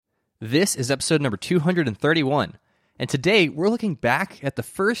This is episode number 231, and today we're looking back at the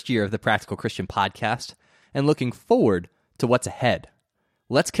first year of the Practical Christian Podcast and looking forward to what's ahead.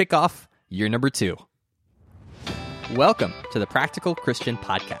 Let's kick off year number 2. Welcome to the Practical Christian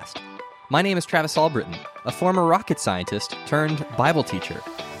Podcast. My name is Travis Albritton, a former rocket scientist turned Bible teacher.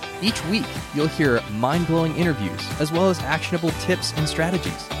 Each week, you'll hear mind-blowing interviews as well as actionable tips and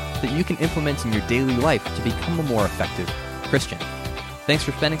strategies that you can implement in your daily life to become a more effective Christian. Thanks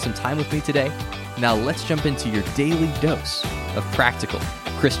for spending some time with me today. Now let's jump into your daily dose of practical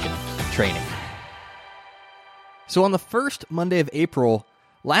Christian training. So on the first Monday of April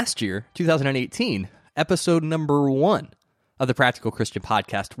last year, 2018, episode number 1 of the Practical Christian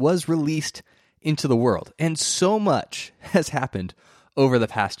Podcast was released into the world. And so much has happened over the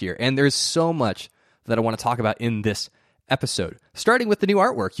past year. And there's so much that I want to talk about in this episode. Starting with the new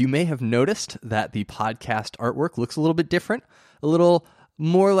artwork, you may have noticed that the podcast artwork looks a little bit different, a little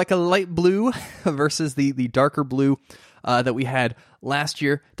more like a light blue versus the darker blue that we had last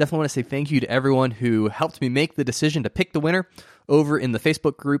year. Definitely want to say thank you to everyone who helped me make the decision to pick the winner over in the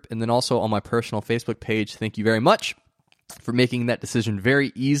Facebook group and then also on my personal Facebook page. Thank you very much for making that decision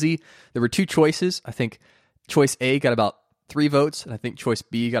very easy. There were 2 choices. I think choice A got about 3 votes, and I think choice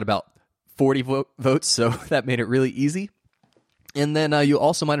B got about 40 votes, so that made it really easy. And then you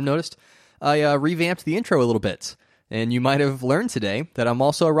also might have noticed I revamped the intro a little bit. And you might have learned today that I'm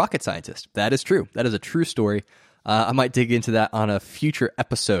also a rocket scientist. That is true. That is a true story. I might dig into that on a future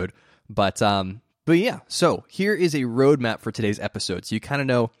episode. But yeah, so here is a roadmap for today's episode. So you kind of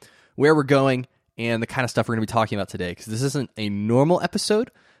know where we're going and the kind of stuff we're going to be talking about today. Because this isn't a normal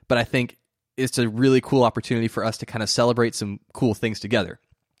episode, but I think it's a really cool opportunity for us to kind of celebrate some cool things together.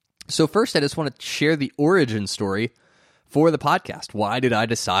 So first, I just want to share the origin story for the podcast. Why did I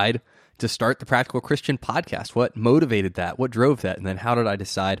decide to start the Practical Christian Podcast? What motivated that? What drove that? And then how did I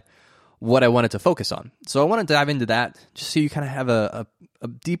decide what I wanted to focus on? So I want to dive into that just so you kind of have a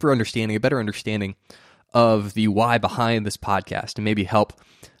deeper understanding, a better understanding of the why behind this podcast and maybe help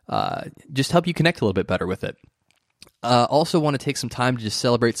you connect a little bit better with it. Also want to take some time to just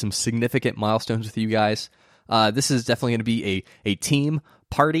celebrate some significant milestones with you guys. This is definitely going to be a team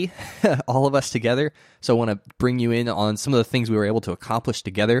party, all of us together. So I want to bring you in on some of the things we were able to accomplish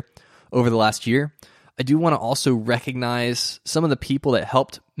together over the last year. I do want to also recognize some of the people that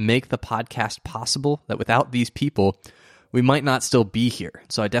helped make the podcast possible, that without these people, we might not still be here.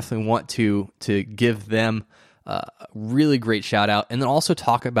 So I definitely want to give them a really great shout out, and then also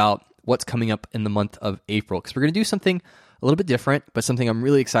talk about what's coming up in the month of April, because we're going to do something a little bit different, but something I'm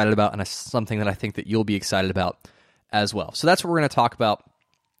really excited about, and something that I think that you'll be excited about as well. So that's what we're going to talk about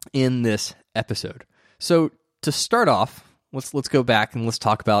in this episode. So to start off, let's go back and let's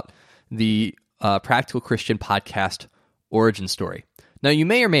talk about the Practical Christian Podcast origin story. Now, you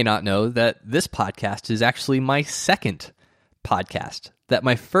may or may not know that this podcast is actually my second podcast, that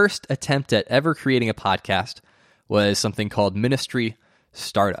my first attempt at ever creating a podcast was something called Ministry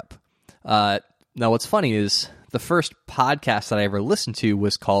Startup. Now, what's funny is the first podcast that I ever listened to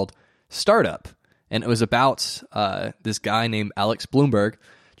was called Startup, and it was about this guy named Alex Blumberg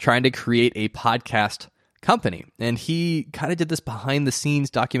trying to create a podcast company. And he kind of did this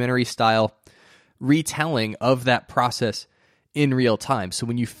behind-the-scenes documentary-style retelling of that process in real time. So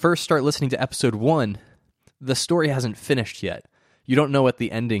when you first start listening to episode 1, the story hasn't finished yet. You don't know what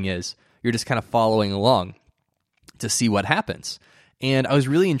the ending is. You're just kind of following along to see what happens. And I was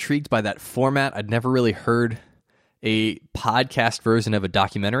really intrigued by that format. I'd never really heard a podcast version of a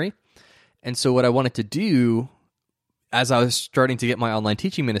documentary. And so what I wanted to do, as I was starting to get my online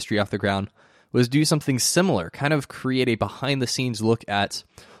teaching ministry off the ground, was do something similar, kind of create a behind-the-scenes look at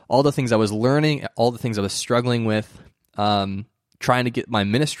all the things I was learning, all the things I was struggling with, trying to get my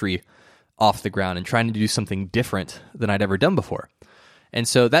ministry off the ground and trying to do something different than I'd ever done before. And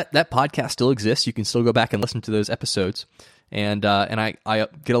so that podcast still exists. You can still go back and listen to those episodes. And I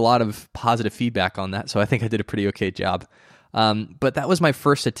get a lot of positive feedback on that, so I think I did a pretty okay job. But that was my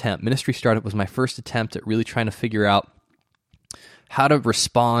first attempt. Ministry Startup was my first attempt at really trying to figure out how to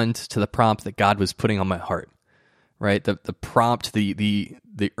respond to the prompt that God was putting on my heart, right? The prompt, the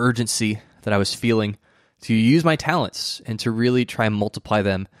urgency that I was feeling to use my talents and to really try and multiply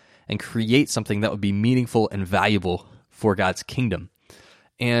them and create something that would be meaningful and valuable for God's kingdom.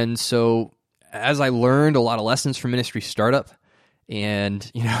 And so as I learned a lot of lessons from Ministry Startup, and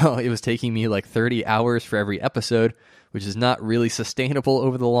it was taking me like 30 hours for every episode, which is not really sustainable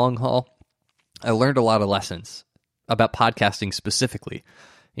over the long haul, I learned a lot of lessons about podcasting specifically.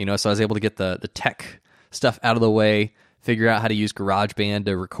 So I was able to get the tech stuff out of the way, figure out how to use GarageBand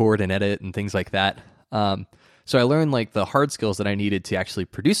to record and edit and things like that. So I learned like the hard skills that I needed to actually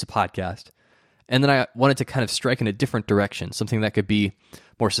produce a podcast. And then I wanted to kind of strike in a different direction, something that could be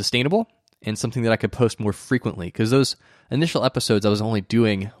more sustainable and something that I could post more frequently. Because those initial episodes, I was only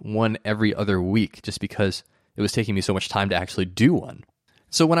doing one every other week just because it was taking me so much time to actually do one.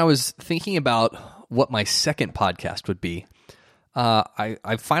 So when I was thinking about what my second podcast would be,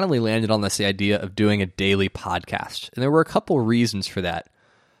 I finally landed on this idea of doing a daily podcast. And there were a couple reasons for that.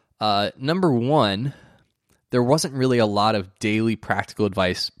 Number one, there wasn't really a lot of daily practical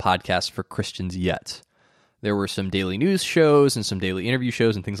advice podcasts for Christians yet. There were some daily news shows and some daily interview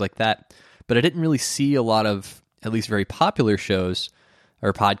shows and things like that, but I didn't really see a lot of, at least very popular shows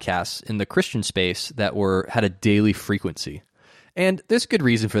or podcasts in the Christian space that had a daily frequency. And there's a good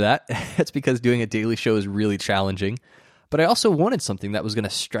reason for that. It's because doing a daily show is really challenging, but I also wanted something that was going to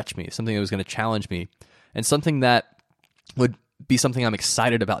stretch me, something that was going to challenge me, and something that would be something I'm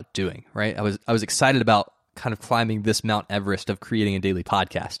excited about doing, right? I was excited about kind of climbing this Mount Everest of creating a daily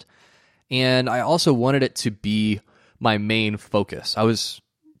podcast. And I also wanted it to be my main focus. I was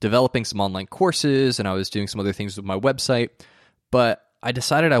developing some online courses and I was doing some other things with my website, but I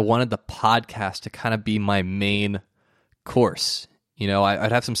decided I wanted the podcast to kind of be my main course. You know,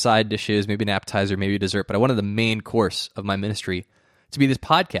 I'd have some side dishes, maybe an appetizer, maybe a dessert, but I wanted the main course of my ministry to be this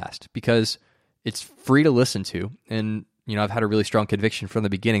podcast because it's free to listen to. And, you know, I've had a really strong conviction from the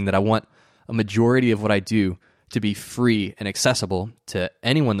beginning that I want a majority of what I do to be free and accessible to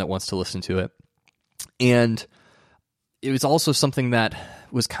anyone that wants to listen to it. And it was also something that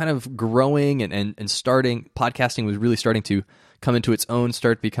was kind of growing and starting, podcasting was really starting to come into its own,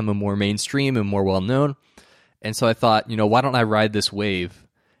 start to become a more mainstream and more well-known. And so I thought, you know, why don't I ride this wave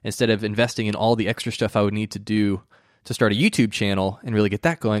instead of investing in all the extra stuff I would need to do to start a YouTube channel and really get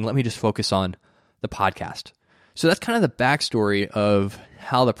that going? Let me just focus on the podcast. So that's kind of the backstory of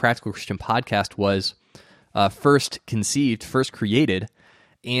how the Practical Christian Podcast was first conceived, first created.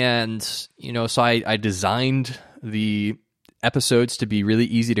 And, you know, so I designed the episodes to be really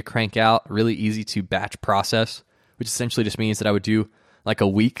easy to crank out, really easy to batch process, which essentially just means that I would do like a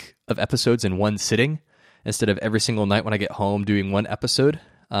week of episodes in one sitting instead of every single night when I get home doing one episode,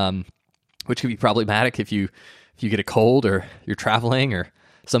 which could be problematic if you get a cold or you're traveling or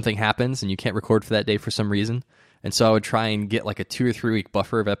something happens and you can't record for that day for some reason. And so I would try and get like a 2 or 3 week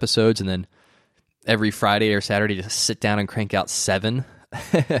buffer of episodes, and then every Friday or Saturday just sit down and crank out 7.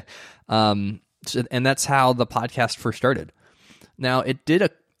 And that's how the podcast first started. Now it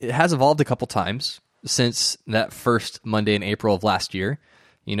has evolved a couple times since that first Monday in April of last year.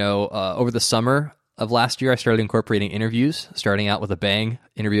 You know, over the summer of last year, I started incorporating interviews, starting out with a bang,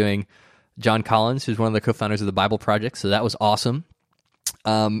 interviewing John Collins, who's one of the co-founders of the Bible Project. So that was awesome.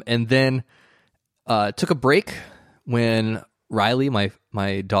 And then took a break when Riley,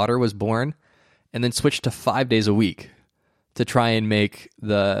 my daughter, was born, and then switched to 5 days a week to try and make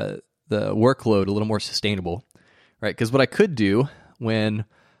the workload a little more sustainable, right? Because what I could do when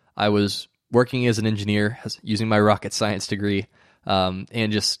I was working as an engineer, using my rocket science degree,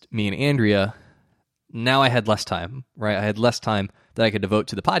 and just me and Andrea, now I had less time, right? I had less time that I could devote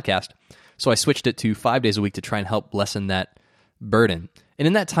to the podcast. So I switched it to 5 days a week to try and help lessen that burden. And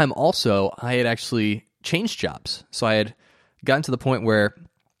in that time also, I had actually changed jobs. So I had gotten to the point where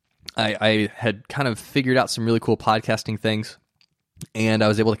I had kind of figured out some really cool podcasting things, and I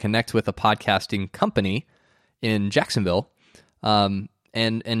was able to connect with a podcasting company in Jacksonville, and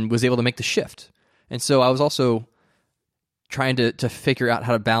was able to make the shift. And so I was also trying to figure out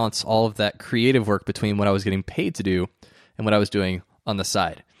how to balance all of that creative work between what I was getting paid to do and what I was doing on the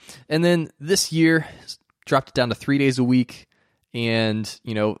side. And then this year, dropped it down to 3 days a week, and,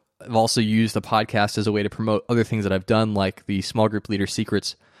 you know, I've also used the podcast as a way to promote other things that I've done, like the Small Group Leader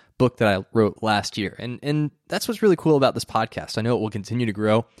Secrets book that I wrote last year. And that's what's really cool about this podcast. I know it will continue to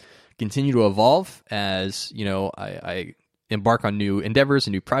grow, continue to evolve as, you know, I embark on new endeavors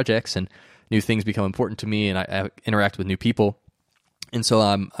and new projects, and new things become important to me, and I interact with new people. And so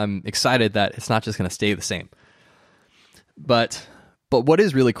I'm excited that it's not just going to stay the same. But what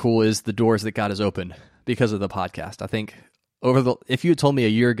is really cool is the doors that God has opened because of the podcast. I think if you had told me a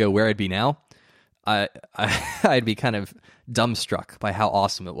year ago where I'd be now, I'd be kind of dumbstruck by how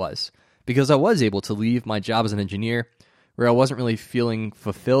awesome it was, because I was able to leave my job as an engineer, where I wasn't really feeling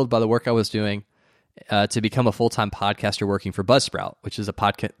fulfilled by the work I was doing, to become a full-time podcaster working for Buzzsprout, which is the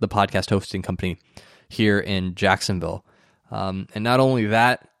podcast hosting company here in Jacksonville. And not only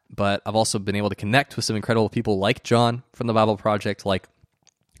that, but I've also been able to connect with some incredible people like John from the Bible Project, like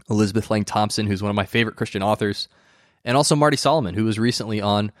Elizabeth Lang Thompson, who's one of my favorite Christian authors, and also Marty Solomon, who was recently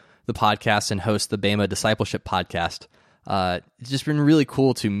on the podcast and hosts the Bama Discipleship podcast. It's just been really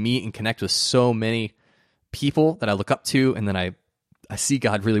cool to meet and connect with so many people that I look up to, and then I see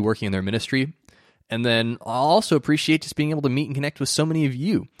God really working in their ministry. And then I also appreciate just being able to meet and connect with so many of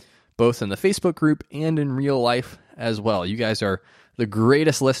you, both in the Facebook group and in real life as well. You guys are the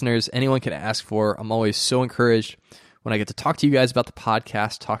greatest listeners anyone could ask for. I'm always so encouraged when I get to talk to you guys about the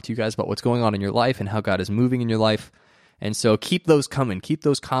podcast, talk to you guys about what's going on in your life and how God is moving in your life. And so keep those coming, keep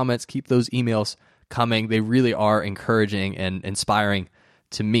those comments, keep those emails coming. They really are encouraging and inspiring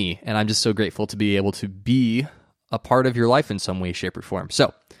to me. And I'm just so grateful to be able to be a part of your life in some way, shape, or form.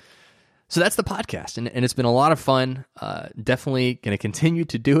 So that's the podcast. And it's been a lot of fun. Definitely going to continue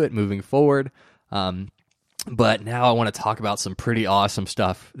to do it moving forward. But now I want to talk about some pretty awesome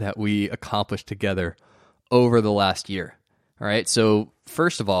stuff that we accomplished together over the last year. All right. So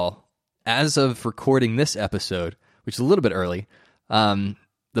first of all, as of recording this episode, which is a little bit early, the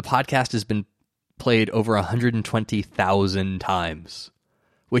podcast has been played over 120,000 times,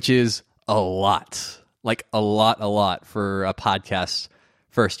 which is a lot, like a lot for a podcast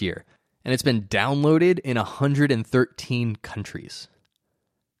first year. And it's been downloaded in 113 countries.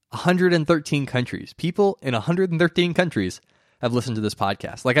 113 countries. People in 113 countries have listened to this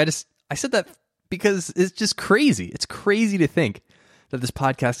podcast. Like I said that because it's just crazy. It's crazy to think that this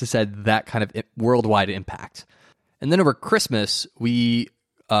podcast has had that kind of worldwide impact. And then over Christmas, we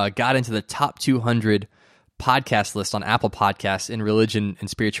got into the top 200 podcast list on Apple Podcasts in religion and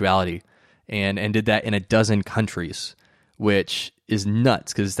spirituality, and did that in a dozen countries, which is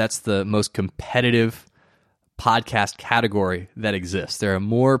nuts because that's the most competitive podcast category that exists. There are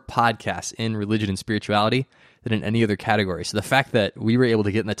more podcasts in religion and spirituality than in any other category. So the fact that we were able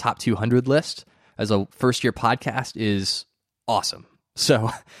to get in the top 200 list as a first-year podcast is awesome. So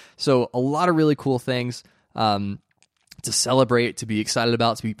a lot of really cool things to celebrate, to be excited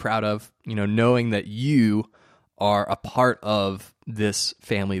about, to be proud of, knowing that you are a part of this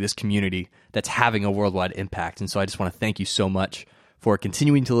family, this community that's having a worldwide impact. And so I just want to thank you so much for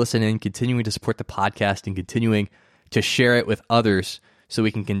continuing to listen in, continuing to support the podcast, and continuing to share it with others so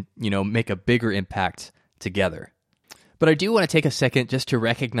we can make a bigger impact together. But I do want to take a second just to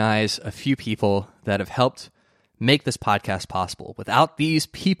recognize a few people that have helped make this podcast possible. Without these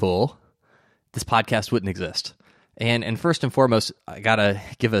people, this podcast wouldn't exist. And first and foremost, I got to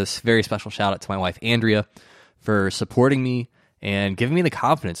give a very special shout out to my wife, Andrea, for supporting me and giving me the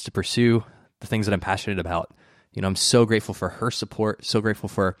confidence to pursue the things that I'm passionate about. I'm so grateful for her support, so grateful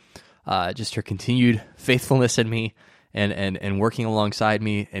for just her continued faithfulness in me and working alongside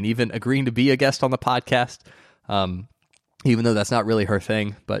me, and even agreeing to be a guest on the podcast, even though that's not really her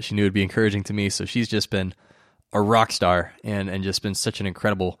thing, but she knew it'd be encouraging to me. So she's just been a rock star and just been such an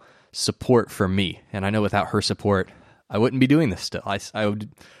incredible support for me. And I know without her support, I wouldn't be doing this still. I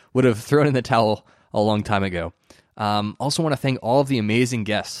would have thrown in the towel a long time ago. Also want to thank all of the amazing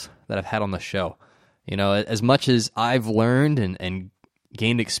guests that I've had on the show. As much as I've learned and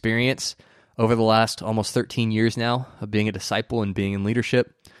gained experience over the last almost 13 years now of being a disciple and being in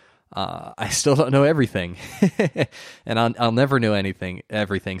leadership, I still don't know everything. And I'll never know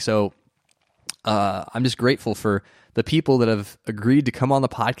everything. So I'm just grateful for the people that have agreed to come on the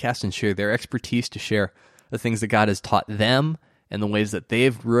podcast and share their expertise, to share the things that God has taught them and the ways that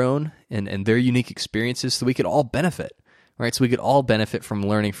they've grown and their unique experiences, so we could all benefit, right? So we could all benefit from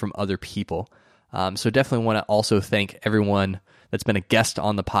learning from other people. So definitely want to also thank everyone that's been a guest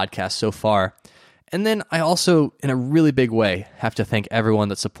on the podcast so far. And then I also, in a really big way, have to thank everyone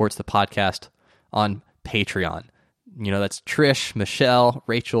that supports the podcast on Patreon. That's Trish, Michelle,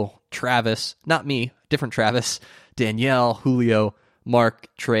 Rachel, Travis, not me, different Travis, Danielle, Julio, Mark,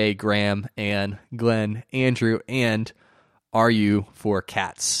 Trey, Graham, Ann, Glenn, Andrew, and Are You for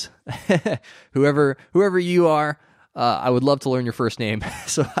Cats? whoever you are, I would love to learn your first name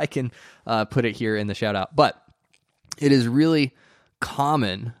so I can put it here in the shout out. But it is really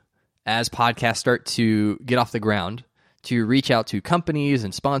common as podcasts start to get off the ground to reach out to companies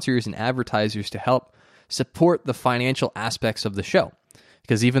and sponsors and advertisers to help support the financial aspects of the show.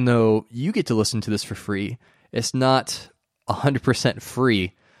 Because even though you get to listen to this for free, it's not 100%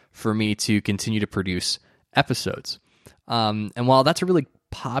 free for me to continue to produce episodes. And while that's a really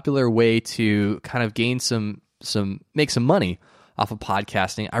popular way to kind of gain make some money off of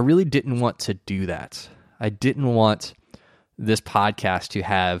podcasting, I really didn't want to do that. I didn't want this podcast to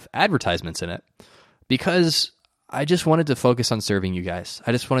have advertisements in it because I just wanted to focus on serving you guys.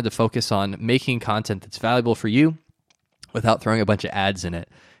 I just wanted to focus on making content that's valuable for you without throwing a bunch of ads in it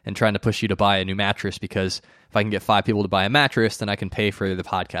and trying to push you to buy a new mattress, because if I can get 5 people to buy a mattress, then I can pay for the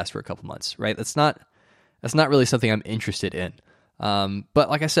podcast for a couple months, right? That's not really something I'm interested in. But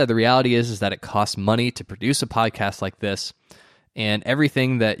like I said, the reality is that it costs money to produce a podcast like this. And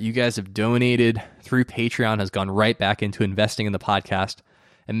everything that you guys have donated through Patreon has gone right back into investing in the podcast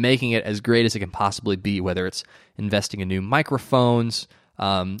and making it as great as it can possibly be, whether it's investing in new microphones,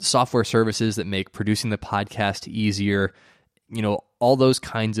 software services that make producing the podcast easier, all those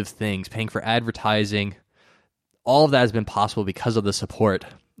kinds of things, paying for advertising. All of that has been possible because of the support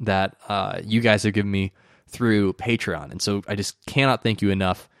that you guys have given me through Patreon. And so I just cannot thank you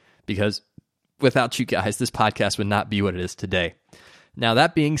enough, because without you guys, this podcast would not be what it is today. Now,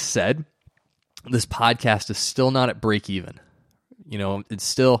 that being said, this podcast is still not at break even. It's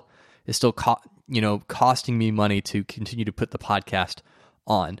still costing me money to continue to put the podcast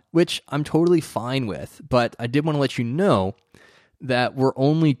on, which I'm totally fine with. But I did want to let you know that we're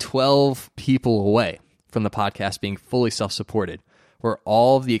only 12 people away from the podcast being fully self-supported, where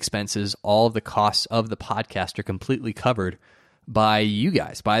all of the expenses, all of the costs of the podcast are completely covered by you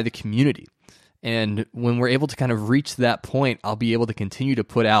guys, by the community. And when we're able to kind of reach that point, I'll be able to continue to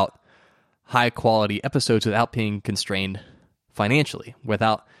put out high-quality episodes without being constrained financially,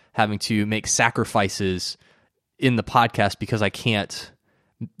 without having to make sacrifices in the podcast because I can't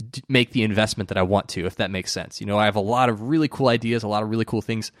make the investment that I want to, if that makes sense. I have a lot of really cool ideas, a lot of really cool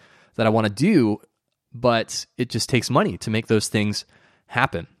things that I want to do, but it just takes money to make those things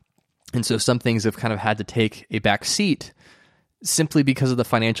happen. And so some things have kind of had to take a back seat simply because of the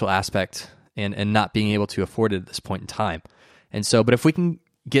financial aspect and not being able to afford it at this point in time. And so, but if we can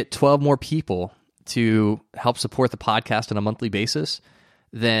get 12 more people to help support the podcast on a monthly basis,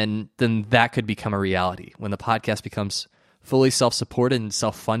 then that could become a reality. When the podcast becomes fully self-supported and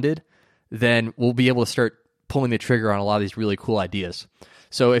self-funded, then we'll be able to start pulling the trigger on a lot of these really cool ideas.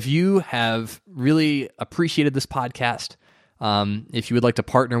 So if you have really appreciated this podcast, if you would like to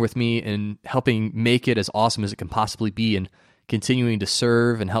partner with me in helping make it as awesome as it can possibly be and continuing to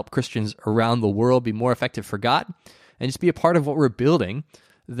serve and help Christians around the world be more effective for God and just be a part of what we're building,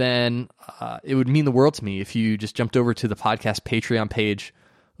 then it would mean the world to me if you just jumped over to the podcast Patreon page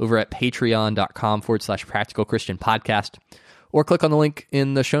over at patreon.com/Practical Christian Podcast, or click on the link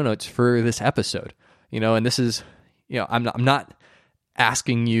in the show notes for this episode. And this is, I'm not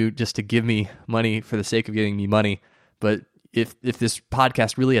asking you just to give me money for the sake of giving me money, but if this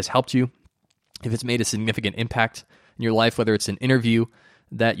podcast really has helped you, if it's made a significant impact in your life, whether it's an interview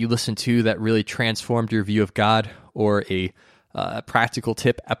that you listened to that really transformed your view of God, or a practical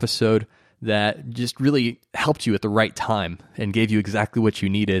tip episode that just really helped you at the right time and gave you exactly what you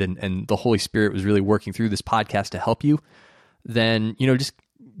needed, and the Holy Spirit was really working through this podcast to help you, then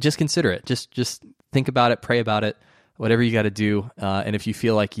just consider it. Just think about it, pray about it, whatever you got to do. And if you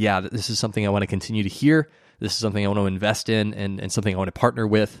feel like, yeah, this is something I want to continue to hear, this is something I want to invest in, and something I want to partner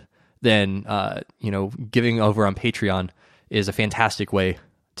with, then giving over on Patreon is a fantastic way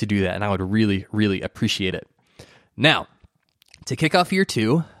to do that, and I would really, really appreciate it. Now, to kick off year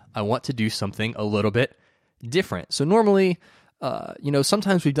 2, I want to do something a little bit different. So normally,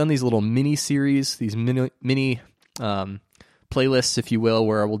 sometimes we've done these little mini-series, these mini playlists, if you will,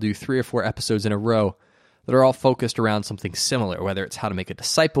 where we'll do 3 or 4 episodes in a row that are all focused around something similar, whether it's how to make a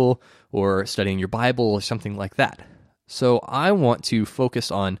disciple or studying your Bible or something like that. So I want to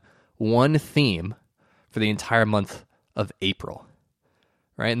focus on one theme for the entire month of April,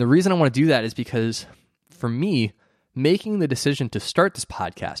 right? And the reason I want to do that is because, for me, making the decision to start this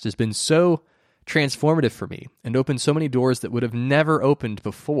podcast has been so transformative for me and opened so many doors that would have never opened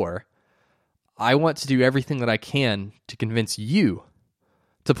before. I want to do everything that I can to convince you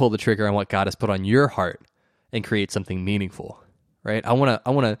to pull the trigger on what God has put on your heart and create something meaningful, right? I want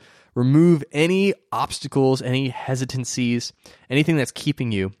to remove any obstacles, any hesitancies, anything that's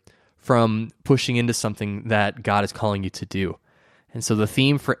keeping you from pushing into something that God is calling you to do. And so the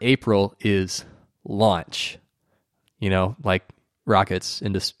theme for April is launch. Like rockets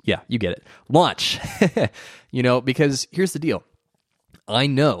into, yeah, you get it. Launch. Because here's the deal. I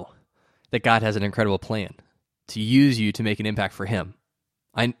know that God has an incredible plan to use you to make an impact for Him.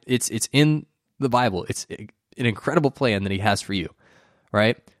 It's in the Bible. It's an incredible plan that He has for you,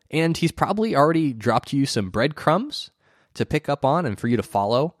 right? And He's probably already dropped you some breadcrumbs to pick up on and for you to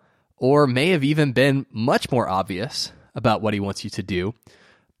follow, or may have even been much more obvious about what He wants you to do.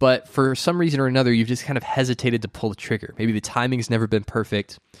 But for some reason or another, you've just kind of hesitated to pull the trigger. Maybe the timing's never been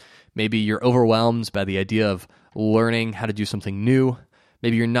perfect. Maybe you're overwhelmed by the idea of learning how to do something new.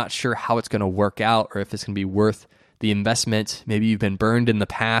 Maybe you're not sure how it's going to work out or if it's going to be worth the investment. Maybe you've been burned in the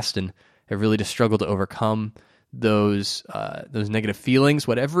past and have really just struggled to overcome those negative feelings.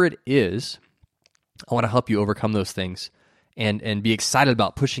 Whatever it is, I want to help you overcome those things and be excited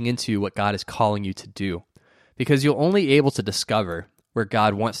about pushing into what God is calling you to do. Because you'll only able to discover where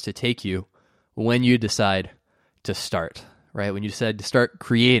God wants to take you when you decide to start, right? When you decide to start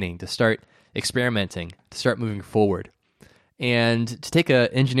creating, to start experimenting, to start moving forward. And to take an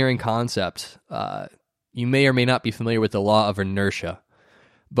engineering concept, you may or may not be familiar with the law of inertia,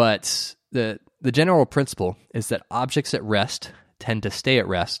 but the general principle is that objects at rest tend to stay at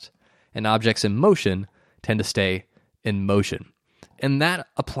rest, and objects in motion tend to stay in motion. And that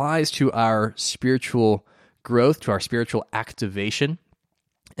applies to our spiritual growth, to our spiritual activation,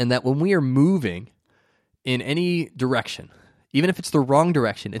 and that when we are moving in any direction, even if it's the wrong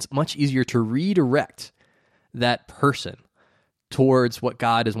direction, it's much easier to redirect that person towards what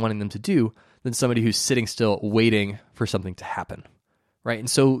God is wanting them to do than somebody who's sitting still waiting for something to happen, right? And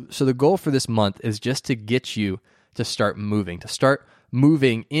so the goal for this month is just to get you to start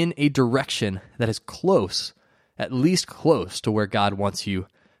moving in a direction that is close, at least close to where God wants you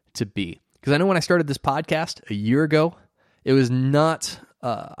to be. Because I know when I started this podcast a year ago, it was not,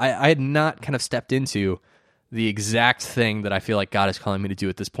 I had not kind of stepped into the exact thing that I feel like God is calling me to do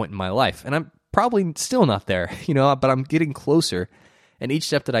at this point in my life. And I'm probably still not there, but I'm getting closer. And each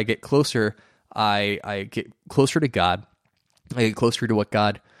step that I get closer, I get closer to God. I get closer to what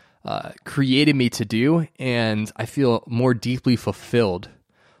God created me to do, and I feel more deeply fulfilled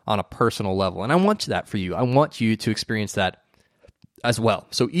on a personal level. And I want that for you. I want you to experience that as well.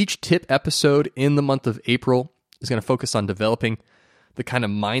 So each tip episode in the month of April is going to focus on developing the kind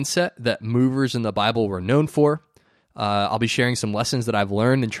of mindset that movers in the Bible were known for. I'll be sharing some lessons that I've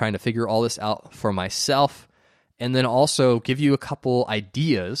learned and trying to figure all this out for myself, and then also give you a couple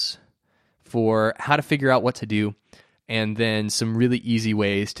ideas for how to figure out what to do, and then some really easy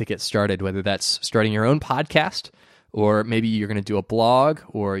ways to get started, whether that's starting your own podcast, or maybe you're going to do a blog,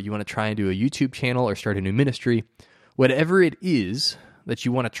 or you want to try and do a YouTube channel or start a new ministry. Whatever it is that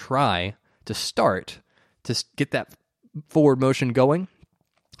you want to try to start to get that forward motion going,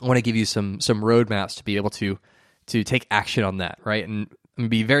 I want to give you some roadmaps to be able to take action on that, right? And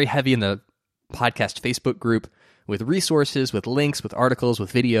be very heavy in the podcast Facebook group with resources, with links, with articles,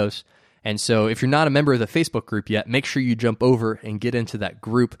 with videos. And so if you're not a member of the Facebook group yet, make sure you jump over and get into that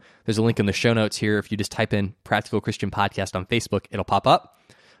group. There's a link in the show notes here. If you just type in Practical Christian Podcast on Facebook, it'll pop up.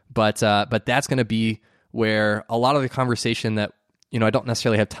 But that's going to be where a lot of the conversation that I don't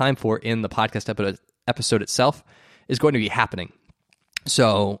necessarily have time for in the podcast episode itself is going to be happening.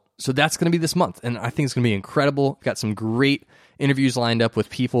 So that's going to be this month, and I think it's going to be incredible. We've got some great interviews lined up with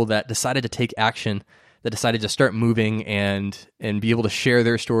people that decided to take action, that decided to start moving and be able to share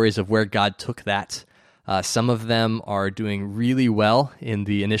their stories of where God took that. Some of them are doing really well in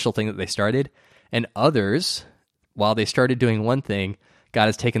the initial thing that they started, and others, while they started doing one thing, God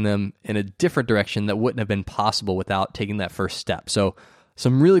has taken them in a different direction that wouldn't have been possible without taking that first step. So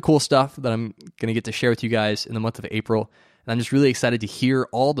some really cool stuff that I'm going to get to share with you guys in the month of April. And I'm just really excited to hear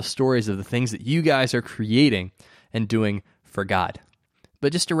all the stories of the things that you guys are creating and doing for God.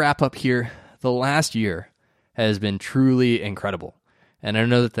 But just to wrap up here, the last year has been truly incredible. And I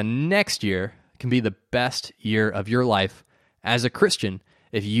know that the next year can be the best year of your life as a Christian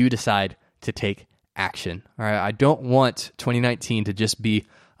if you decide to take action. All right, I don't want 2019 to just be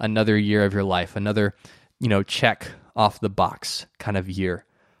another year of your life, another, check off the box kind of year.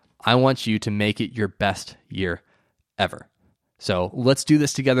 I want you to make it your best year ever. So let's do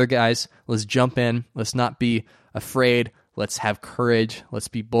this together, guys. Let's jump in. Let's not be afraid. Let's have courage. Let's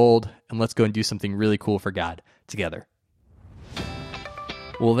be bold, and let's go and do something really cool for God together.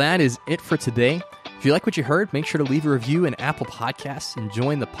 Well, that is it for today. If you like what you heard, make sure to leave a review in Apple Podcasts and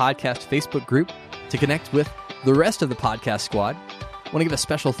join the podcast Facebook group to connect with the rest of the podcast squad. I want to give a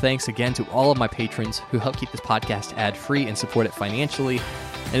special thanks again to all of my patrons who help keep this podcast ad-free and support it financially.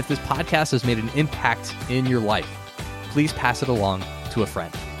 And if this podcast has made an impact in your life, please pass it along to a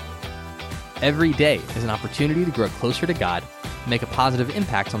friend. Every day is an opportunity to grow closer to God and make a positive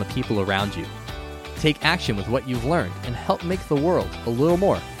impact on the people around you. Take action with what you've learned and help make the world a little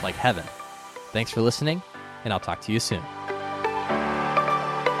more like heaven. Thanks for listening, and I'll talk to you soon.